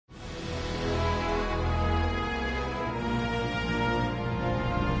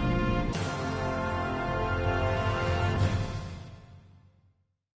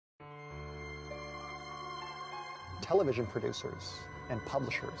television producers and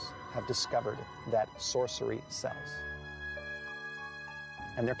publishers have discovered that sorcery sells.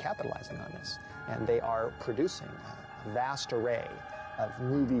 And they're capitalizing on this. And they are producing a vast array of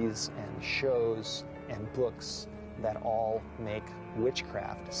movies and shows and books that all make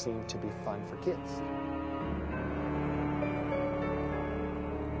witchcraft seem to be fun for kids.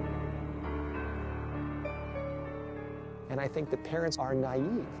 And I think that parents are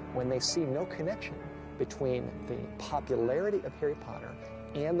naive when they see no connection between the popularity of Harry Potter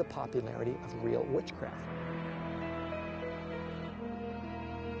and the popularity of real witchcraft.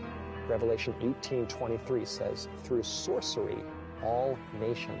 Revelation 18:23 says, "Through sorcery, all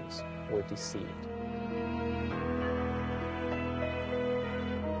nations were deceived."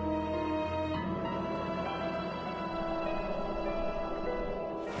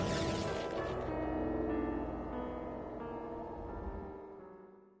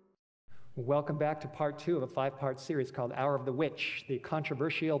 Welcome back to part 2 of a 5-part series called Hour of the Witch. The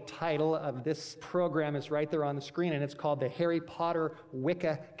controversial title of this program is right there on the screen, and it's called The Harry Potter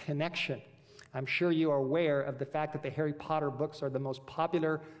Wicca Connection. I'm sure you are aware of the fact that the Harry Potter books are the most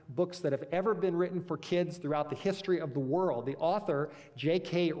popular books that have ever been written for kids throughout the history of the world. The author,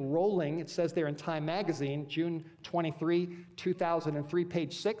 J.K. Rowling, it says there in Time magazine, June 23, 2003,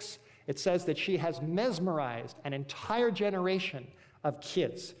 page 6, it says that she has mesmerized an entire generation of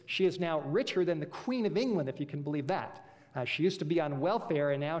kids. She is now richer than the Queen of England, if you can believe that. She used to be on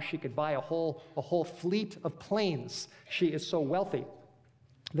welfare, and now she could buy a whole fleet of planes. She is so wealthy.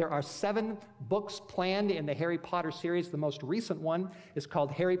 There are 7 books planned in the Harry Potter series. The most recent one is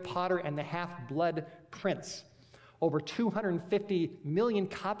called Harry Potter and the Half-Blood Prince. Over 250 million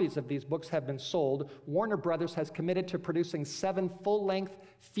copies of these books have been sold. Warner Brothers has committed to producing 7 full-length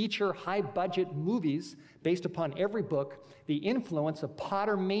feature high-budget movies based upon every book. The influence of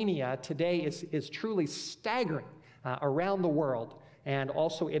Pottermania today is truly staggering around the world and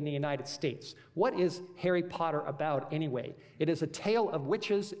also in the United States. What is Harry Potter about anyway? It is a tale of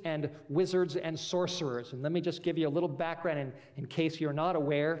witches and wizards and sorcerers. And let me just give you a little background in case you're not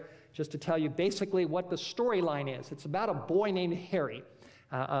aware, just to tell you basically what the storyline is. It's about a boy named Harry,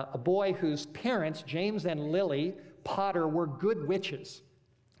 a boy whose parents, James and Lily Potter, were good witches.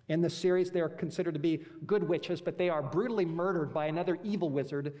 In the series, they're considered to be good witches, but they are brutally murdered by another evil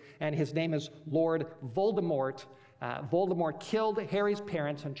wizard, and his name is Lord Voldemort. Voldemort killed Harry's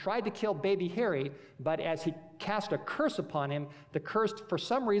parents and tried to kill baby Harry, but as he cast a curse upon him, the curse, for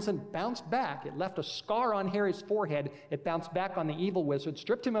some reason, bounced back. It left a scar on Harry's forehead. It bounced back on the evil wizard,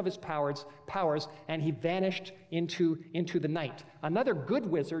 stripped him of his powers, and he vanished into the night. Another good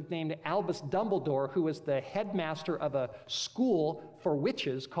wizard named Albus Dumbledore, who was the headmaster of a school for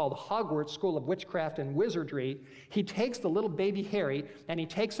witches called Hogwarts School of Witchcraft and Wizardry, he takes the little baby Harry, and he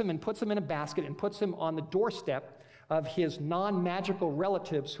takes him and puts him in a basket and puts him on the doorstep of his non-magical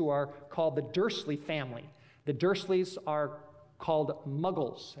relatives who are called the Dursley family. The Dursleys are called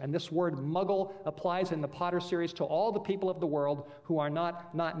Muggles, and this word Muggle applies in the Potter series to all the people of the world who are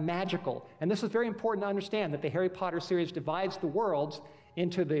not magical. And this is very important to understand, that the Harry Potter series divides the worlds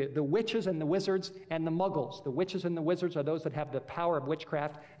into the witches and the wizards and the Muggles. The witches and the wizards are those that have the power of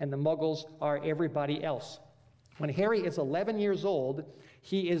witchcraft, and the Muggles are everybody else. When Harry is 11 years old,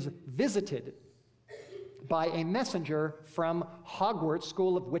 he is visited by a messenger from Hogwarts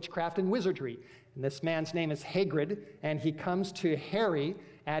School of Witchcraft and Wizardry. And this man's name is Hagrid, and he comes to Harry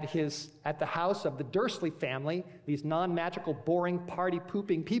at the house of the Dursley family, these non-magical, boring,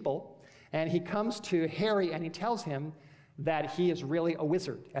 party-pooping people. And he comes to Harry and he tells him that he is really a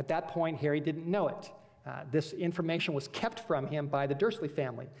wizard. At that point, Harry didn't know it. This information was kept from him by the Dursley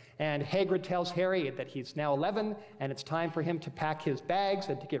family. And Hagrid tells Harry that he's now 11 and it's time for him to pack his bags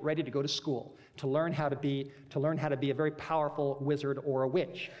and to get ready to go to school, to learn how to be a very powerful wizard or a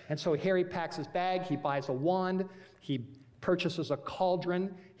witch. And so Harry packs his bag, he buys a wand, he purchases a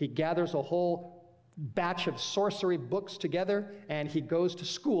cauldron, he gathers a whole batch of sorcery books together, and he goes to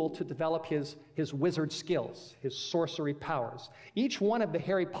school to develop his wizard skills, his sorcery powers. Each one of the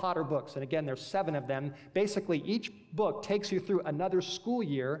Harry Potter books, and again there's 7 of them, basically each book takes you through another school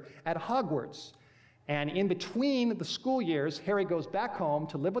year at Hogwarts. And in between the school years, Harry goes back home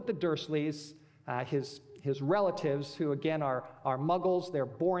to live with the Dursleys, his relatives, who again are Muggles. They're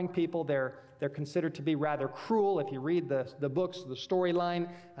boring people. They're considered to be rather cruel. If you read the books, the storyline,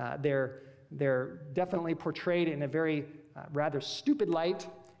 they're definitely portrayed in a very rather stupid light,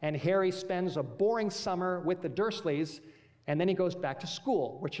 and Harry spends a boring summer with the Dursleys, and then he goes back to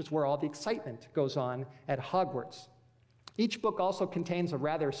school, which is where all the excitement goes on at Hogwarts. Each book also contains a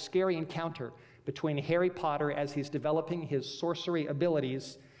rather scary encounter between Harry Potter as he's developing his sorcery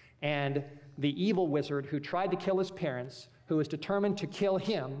abilities and the evil wizard who tried to kill his parents, who is determined to kill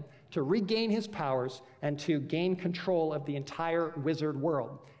him, to regain his powers, and to gain control of the entire wizard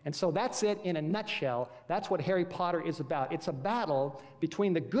world. And so that's it in a nutshell. That's what Harry Potter is about. It's a battle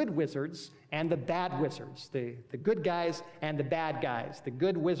between the good wizards and the bad wizards, the good guys and the bad guys. The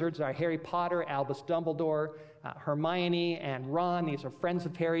good wizards are Harry Potter, Albus Dumbledore, Hermione, and Ron. These are friends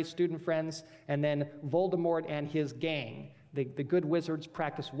of Harry's, student friends. And then Voldemort and his gang. The good wizards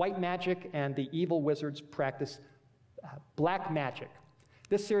practice white magic, and the evil wizards practice black magic.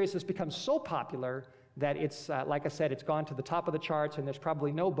 This series has become so popular that it's, like I said, it's gone to the top of the charts, and there's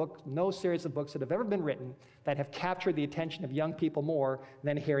probably no series of books that have ever been written that have captured the attention of young people more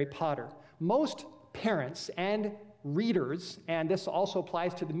than Harry Potter. Most parents and readers, and this also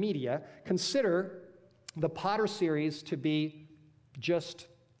applies to the media, consider the Potter series to be just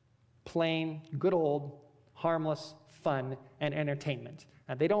plain, good old, harmless fun and entertainment.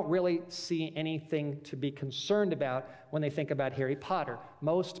 They don't really see anything to be concerned about when they think about Harry Potter.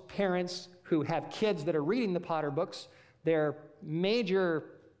 Most parents who have kids that are reading the Potter books, their major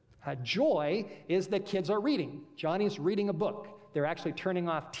joy is that kids are reading. Johnny's reading a book. They're actually turning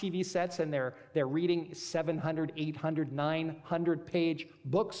off TV sets, and they're reading 700, 800, 900-page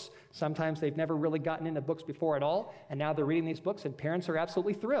books. Sometimes they've never really gotten into books before at all, and now they're reading these books, and parents are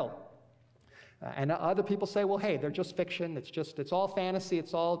absolutely thrilled. And other people say, well, hey, they're just fiction. It's all fantasy.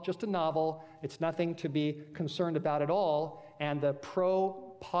 It's all just a novel. It's nothing to be concerned about at all. And the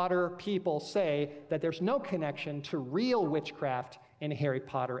pro-Potter people say that there's no connection to real witchcraft in Harry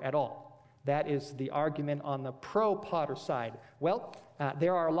Potter at all. That is the argument on the pro-Potter side. Well,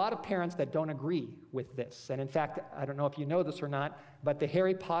 there are a lot of parents that don't agree with this. And in fact, I don't know if you know this or not, but the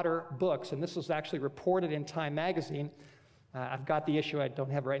Harry Potter books, and this was actually reported in Time magazine. I've got the issue, I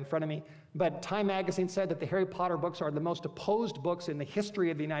don't have it right in front of me. But Time magazine said that the Harry Potter books are the most opposed books in the history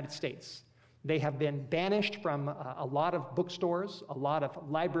of the United States. They have been banished from a lot of bookstores, a lot of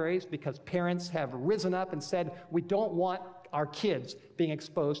libraries, because parents have risen up and said, we don't want our kids being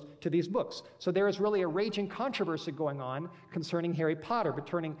exposed to these books. So there is really a raging controversy going on concerning Harry Potter,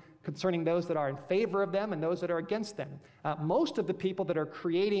 concerning those that are in favor of them and those that are against them. Most of the people that are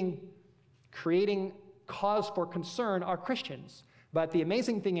creating cause for concern are Christians. But the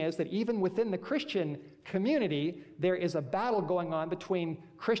amazing thing is that even within the Christian community, there is a battle going on between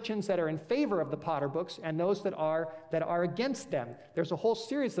Christians that are in favor of the Potter books and those that are against them. There's a whole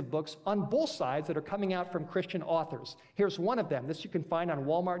series of books on both sides that are coming out from Christian authors. Here's one of them. This you can find on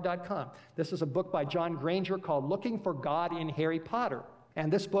Walmart.com. This is a book by John Granger called Looking for God in Harry Potter.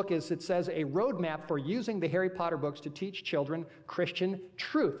 And this book is, it says, a roadmap for using the Harry Potter books to teach children Christian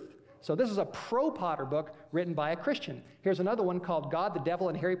truth. So this is a pro-Potter book written by a Christian. Here's another one called God, the Devil,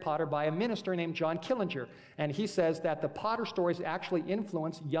 and Harry Potter by a minister named John Killinger. And he says that the Potter stories actually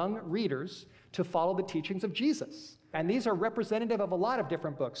influence young readers to follow the teachings of Jesus. And these are representative of a lot of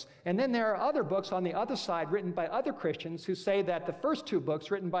different books. And then there are other books on the other side written by other Christians who say that the first two books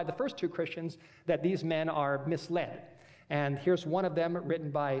written by the first two Christians, that these men are misled. And here's one of them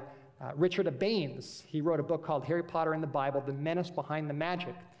written by Richard Baines. He wrote a book called Harry Potter and the Bible, The Menace Behind the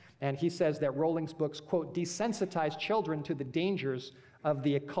Magic. And he says that Rowling's books, quote, desensitize children to the dangers of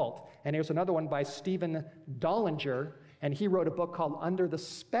the occult. And here's another one by Stephen Dollinger, and he wrote a book called Under the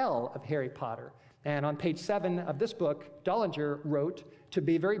Spell of Harry Potter. And on page 7 of this book, Dollinger wrote, to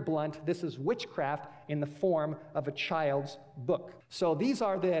be very blunt, this is witchcraft in the form of a child's book. So these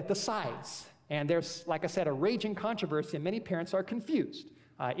are the sides. And there's, like I said, a raging controversy, and many parents are confused.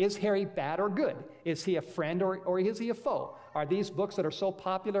 Is Harry bad or good? Is he a friend or is he a foe? Are these books that are so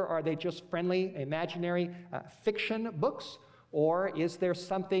popular, are they just friendly, imaginary fiction books? Or is there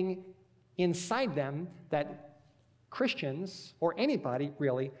something inside them that Christians, or anybody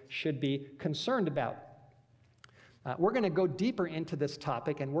really, should be concerned about? We're going to go deeper into this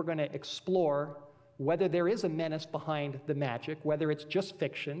topic, and we're going to explore whether there is a menace behind the magic, whether it's just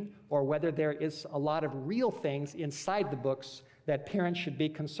fiction, or whether there is a lot of real things inside the books that parents should be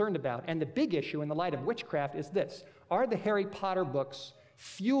concerned about. And the big issue in the light of witchcraft is this: are the Harry Potter books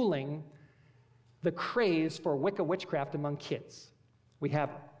fueling the craze for Wicca witchcraft among kids? We have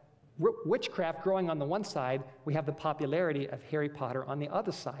witchcraft growing on the one side, we have the popularity of Harry Potter on the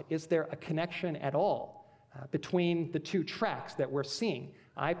other side. Is there a connection at all between the two tracks that we're seeing?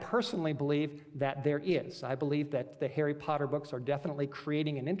 I personally believe that there is. I believe that the Harry Potter books are definitely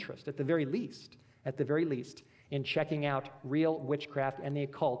creating an interest, at the very least, in checking out real witchcraft and the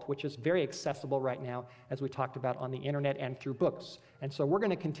occult, which is very accessible right now, as we talked about, on the internet and through books. And so we're going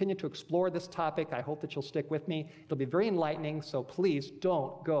to continue to explore this topic. I hope that you'll stick with me. It'll be very enlightening, so please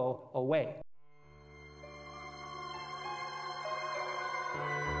don't go away.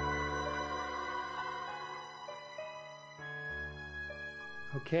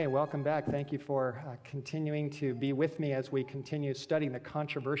 Okay, welcome back. Thank you for continuing to be with me as we continue studying the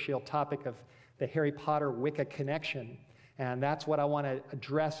controversial topic of the Harry Potter Wicca connection. And that's what I want to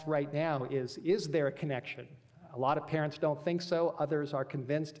address right now is there a connection? A lot of parents don't think so. Others are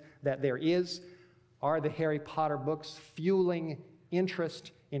convinced that there is. Are the Harry Potter books fueling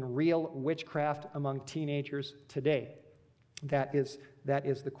interest in real witchcraft among teenagers today? That is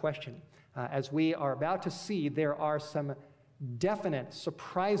the question. As we are about to see, there are some definite,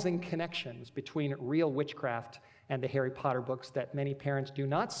 surprising connections between real witchcraft and the Harry Potter books that many parents do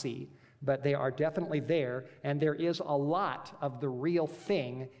not see, but they are definitely there, and there is a lot of the real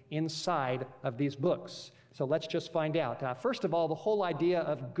thing inside of these books. So let's just find out. First of all, the whole idea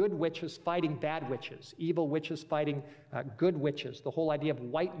of good witches fighting bad witches, evil witches fighting good witches, the whole idea of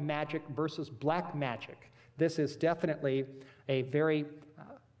white magic versus black magic. This is definitely a very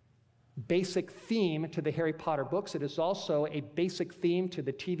basic theme to the Harry Potter books. It is also a basic theme to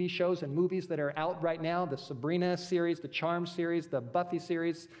the TV shows and movies that are out right now, the Sabrina series, the Charm series, the Buffy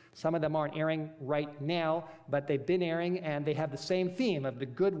series. Some of them aren't airing right now, but they've been airing, and they have the same theme of the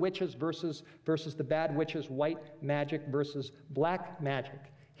good witches versus the bad witches, white magic versus black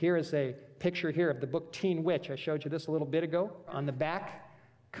magic. Here is a picture here of the book Teen Witch. I showed you this a little bit ago. On the back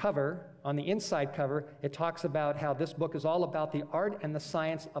cover, on the inside cover, it talks about how this book is all about the art and the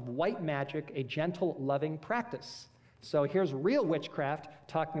science of white magic, a gentle, loving practice. So here's real witchcraft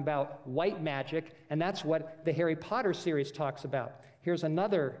talking about white magic, and that's what the Harry Potter series talks about. Here's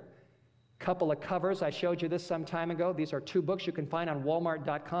another couple of covers. I showed you this some time ago. These are two books you can find on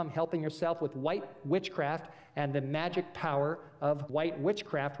Walmart.com, Helping Yourself with White Witchcraft and the Magic Power of White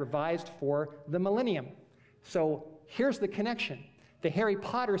Witchcraft, revised for the millennium. So here's the connection. The Harry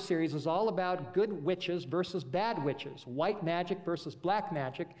Potter series is all about good witches versus bad witches, white magic versus black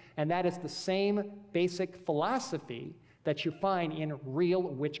magic, and that is the same basic philosophy that you find in real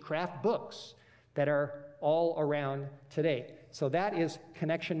witchcraft books that are all around today. So that is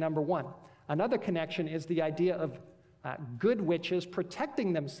connection number one. Another connection is the idea of good witches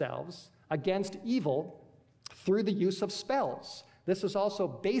protecting themselves against evil through the use of spells. This is also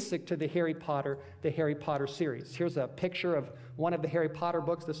basic to the Harry Potter series. Here's a picture of one of the Harry Potter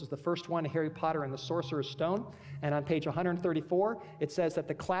books. This is the first one, Harry Potter and the Sorcerer's Stone. And on page 134, it says that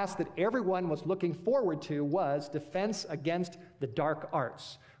the class that everyone was looking forward to was Defense Against the Dark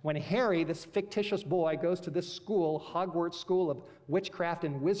Arts. When Harry, this fictitious boy, goes to this school, Hogwarts School of Witchcraft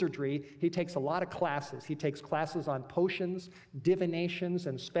and Wizardry, he takes a lot of classes. He takes classes on potions, divinations,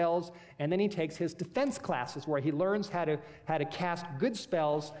 and spells, and then he takes his defense classes where he learns how to cast good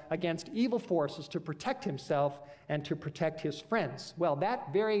spells against evil forces to protect himself and to protect his friends. Well,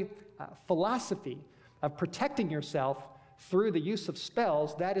 that very philosophy of protecting yourself through the use of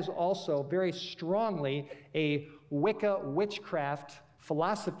spells, that is also very strongly a Wicca witchcraft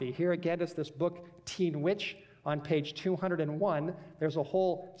philosophy. Here again is this book, Teen Witch, on page 201. There's a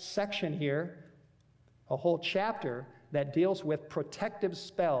whole section here, a whole chapter that deals with protective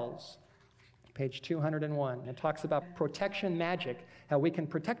spells. Page 201. It talks about protection magic, how we can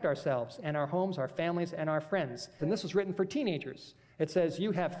protect ourselves and our homes, our families, and our friends. And this is written for teenagers. It says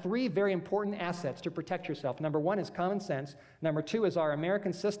you have three very important assets to protect yourself. Number one is common sense. Number two is our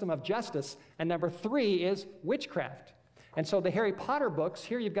American system of justice. And number three is witchcraft. And so the Harry Potter books,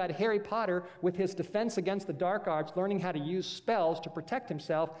 here you've got Harry Potter with his defense against the dark arts, learning how to use spells to protect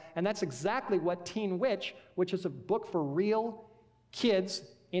himself. And that's exactly what Teen Witch, which is a book for real kids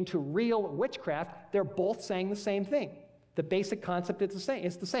into real witchcraft, they're both saying the same thing. The basic concept is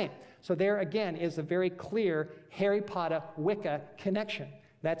the same. So there again is a very clear Harry Potter Wicca connection.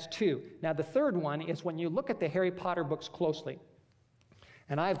 That's two. Now the third one is when you look at the Harry Potter books closely,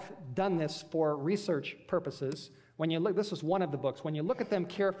 and I've done this for research purposes. When you look, this is one of the books. When you look at them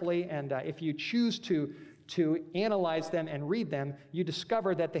carefully, and if you choose to analyze them and read them, you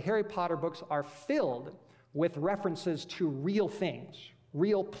discover that the Harry Potter books are filled with references to real things,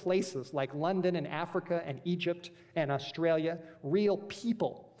 real places like London and Africa and Egypt and Australia, real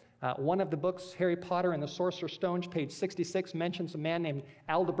people. One of the books, Harry Potter and the Sorcerer's Stone, page 66, mentions a man named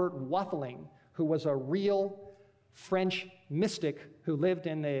Aldebert Watheling, who was a real French mystic who lived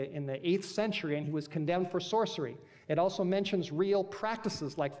in the 8th century, and he was condemned for sorcery. It also mentions real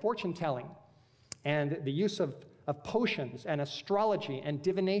practices like fortune telling and the use of potions and astrology and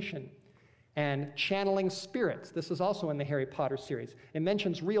divination and channeling spirits. This is also in the Harry Potter series. It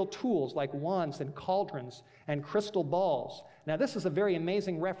mentions real tools like wands and cauldrons and crystal balls. Now, this is a very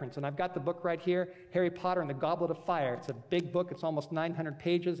amazing reference, and I've got the book right here, Harry Potter and the Goblet of Fire. It's a big book. It's almost 900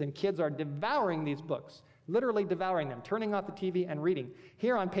 pages, and kids are devouring these books, literally devouring them, turning off the TV and reading.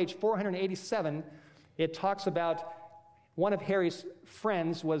 Here on page 487, it talks about one of Harry's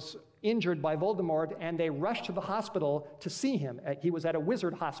friends was injured by Voldemort, and they rushed to the hospital to see him. He was at a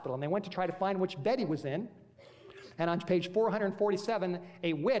wizard hospital, and they went to try to find which bed he was in. And on page 447,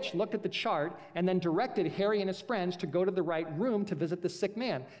 a witch looked at the chart and then directed Harry and his friends to go to the right room to visit the sick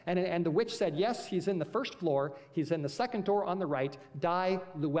man. And the witch said, yes, he's in the first floor. He's in the second door on the right, Die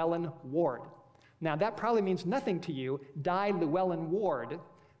Llewellyn Ward. Now, that probably means nothing to you, Die Llewellyn Ward.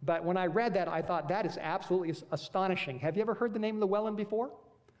 But when I read that, I thought that is absolutely astonishing. Have you ever heard the name Llewellyn before?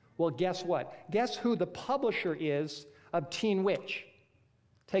 Well, guess what? Guess who the publisher is of Teen Witch?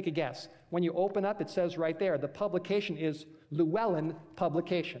 Take a guess. When you open up, it says right there, the publication is Llewellyn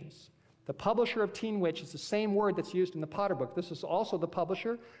Publications. The publisher of Teen Witch is the same word that's used in the Potter book. This is also the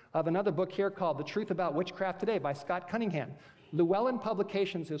publisher of another book here called The Truth About Witchcraft Today by Scott Cunningham. Llewellyn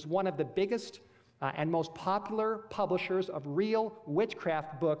Publications is one of the biggest and most popular publishers of real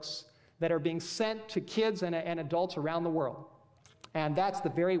witchcraft books that are being sent to kids and adults around the world. And that's the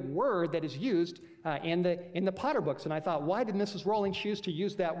very word that is used in the Potter books. And I thought, why did Mrs. Rowling choose to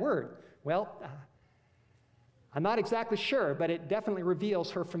use that word? Well, I'm not exactly sure, but it definitely reveals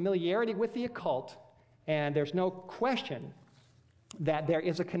her familiarity with the occult, and there's no question that there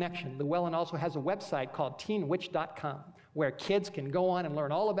is a connection. Llewellyn also has a website called teenwitch.com, where kids can go on and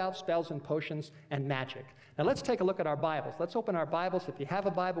learn all about spells and potions and magic. Now let's take a look at our Bibles. Let's open our Bibles, if you have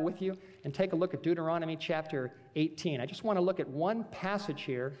a Bible with you, and take a look at Deuteronomy chapter 18. I just want to look at one passage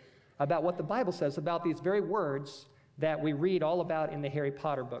here about what the Bible says about these very words that we read all about in the Harry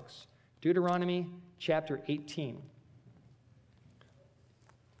Potter books. Deuteronomy chapter 18.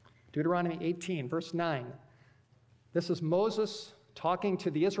 Deuteronomy 18, verse 9. This is Moses talking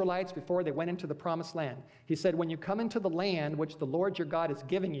to the Israelites before they went into the promised land. He said, when you come into the land which the Lord your God is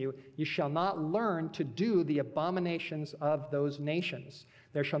giving you, you shall not learn to do the abominations of those nations.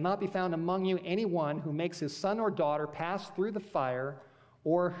 There shall not be found among you anyone who makes his son or daughter pass through the fire,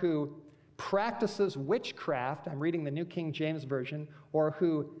 or who practices witchcraft, I'm reading the New King James Version, or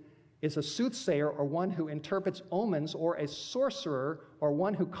who is a soothsayer, or one who interprets omens, or a sorcerer, or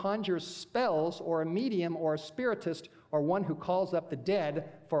one who conjures spells, or a medium, or a spiritist, or one who calls up the dead,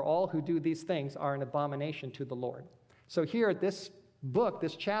 for all who do these things are an abomination to the Lord. So here, this book,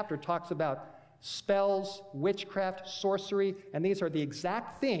 this chapter, talks about spells, witchcraft, sorcery, and these are the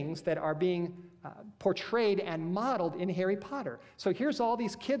exact things that are being portrayed and modeled in Harry Potter. So here's all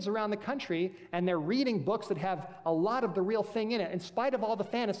these kids around the country, and they're reading books that have a lot of the real thing in it, in spite of all the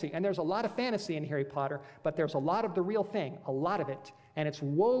fantasy. And there's a lot of fantasy in Harry Potter, but there's a lot of the real thing, a lot of it. And it's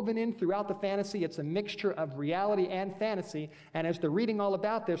woven in throughout the fantasy. It's a mixture of reality and fantasy. And as they're reading all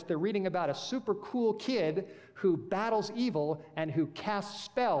about this, they're reading about a super cool kid who battles evil and who casts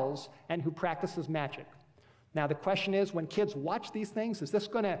spells and who practices magic. Now, the question is, when kids watch these things, is this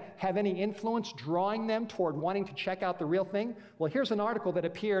going to have any influence drawing them toward wanting to check out the real thing? Well, here's an article that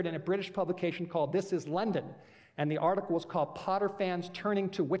appeared in a British publication called This Is London. And the article was called Potter Fans Turning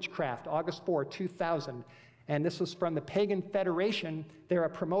to Witchcraft, August 4, 2000. And this was from the Pagan Federation. They're a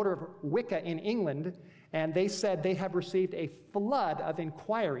promoter of Wicca in England. And they said they have received a flood of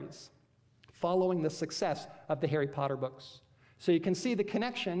inquiries following the success of the Harry Potter books. So you can see the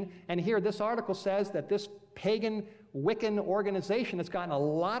connection. And here this article says that this pagan Wiccan organization has gotten a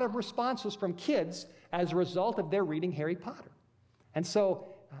lot of responses from kids as a result of their reading Harry Potter. And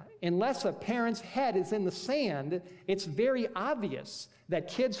so unless a parent's head is in the sand, it's very obvious that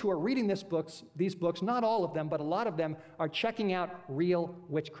kids who are reading these books, not all of them, but a lot of them, are checking out real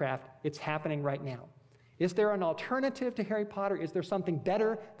witchcraft. It's happening right now. Is there an alternative to Harry Potter? Is there something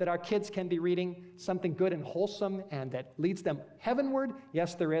better that our kids can be reading, something good and wholesome and that leads them heavenward?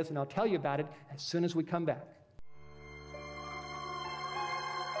 Yes, there is, and I'll tell you about it as soon as we come back.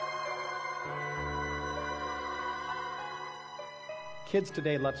 Kids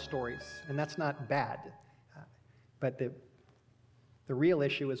today love stories, and that's not bad. But the real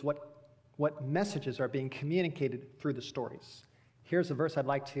issue is what messages are being communicated through the stories. Here's a verse I'd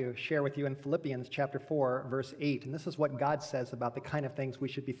like to share with you in Philippians chapter 4, verse 8. And this is what God says about the kind of things we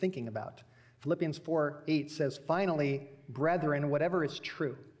should be thinking about. Philippians 4:8 says, finally, brethren, whatever is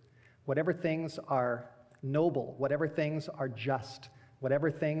true, whatever things are noble, whatever things are just,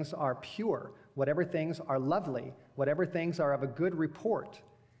 whatever things are pure, whatever things are lovely, whatever things are of a good report,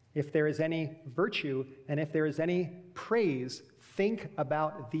 if there is any virtue and if there is any praise, think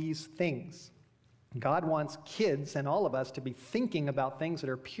about these things. God wants kids and all of us to be thinking about things that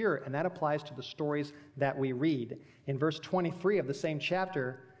are pure, and that applies to the stories that we read. In verse 23 of the same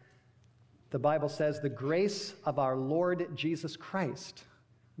chapter, the Bible says, the grace of our Lord Jesus Christ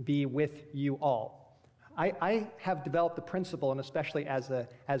be with you all. I have developed the principle, and especially as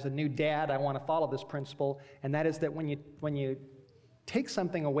a new dad, I want to follow this principle, and that is that when you take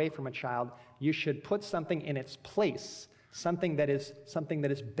something away from a child, you should put something in its place, something that is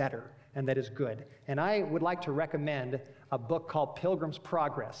better and that is good. And I would like to recommend a book called Pilgrim's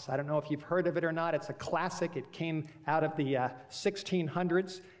Progress. I don't know if you've heard of it or not. It's a classic. It came out of the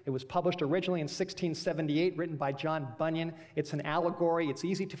 1600s. It was published originally in 1678, written by John Bunyan. It's an allegory. It's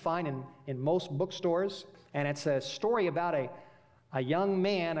easy to find in most bookstores. And it's a story about a young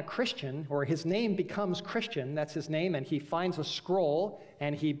man, a Christian, or his name becomes Christian, that's his name, and he finds a scroll,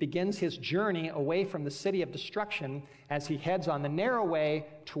 and he begins his journey away from the city of destruction as he heads on the narrow way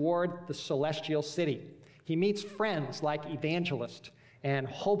toward the celestial city. He meets friends like Evangelist and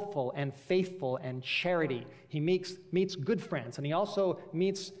Hopeful and Faithful and Charity. He meets good friends, and he also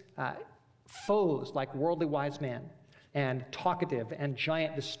meets foes like Worldly Wise Man and Talkative and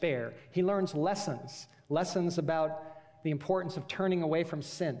Giant Despair. He learns lessons about the importance of turning away from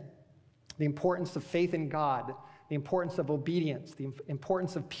sin, the importance of faith in God, the importance of obedience, the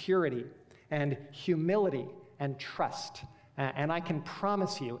importance of purity and humility and trust. And I can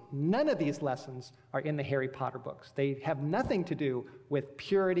promise you, none of these lessons are in the Harry Potter books. They have nothing to do with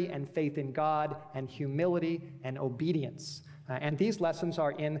purity and faith in God and humility and obedience. And these lessons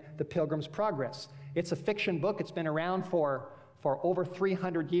are in The Pilgrim's Progress. It's a fiction book. It's been around for over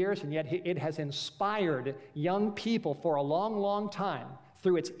 300 years, and yet it has inspired young people for a long, long time.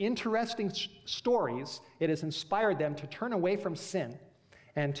 Through its interesting stories, it has inspired them to turn away from sin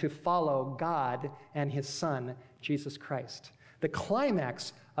and to follow God and his Son, Jesus Christ. The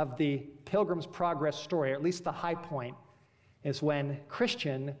climax of the Pilgrim's Progress story, or at least the high point, is when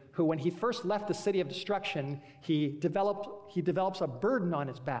Christian, who when he first left the city of destruction, he develops a burden on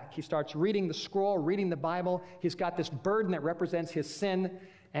his back. He starts reading the scroll, reading the Bible. He's got this burden that represents his sin.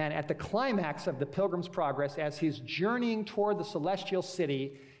 And at the climax of the Pilgrim's Progress, as he's journeying toward the celestial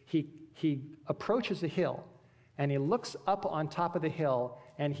city, he approaches a hill, and he looks up on top of the hill,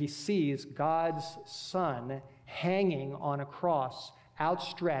 and he sees God's Son hanging on a cross,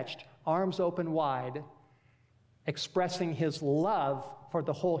 outstretched, arms open wide, expressing his love for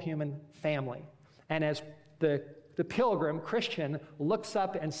the whole human family. And as the pilgrim, Christian, looks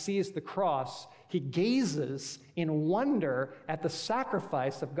up and sees the cross, he gazes in wonder at the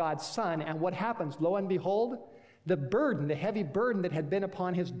sacrifice of God's Son, and what happens? Lo and behold, the burden, the heavy burden that had been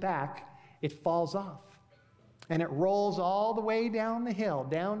upon his back, it falls off. And it rolls all the way down the hill,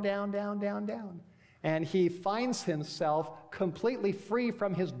 down, down, down, down, down. And he finds himself completely free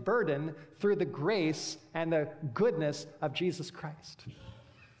from his burden through the grace and the goodness of Jesus Christ.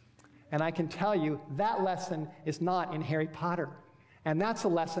 And I can tell you that lesson is not in Harry Potter. And that's a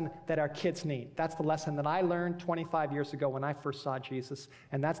lesson that our kids need. That's the lesson that I learned 25 years ago when I first saw Jesus.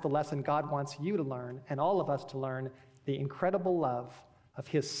 And that's the lesson God wants you to learn, and all of us to learn, the incredible love of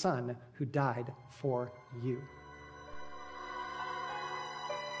his Son who died for you.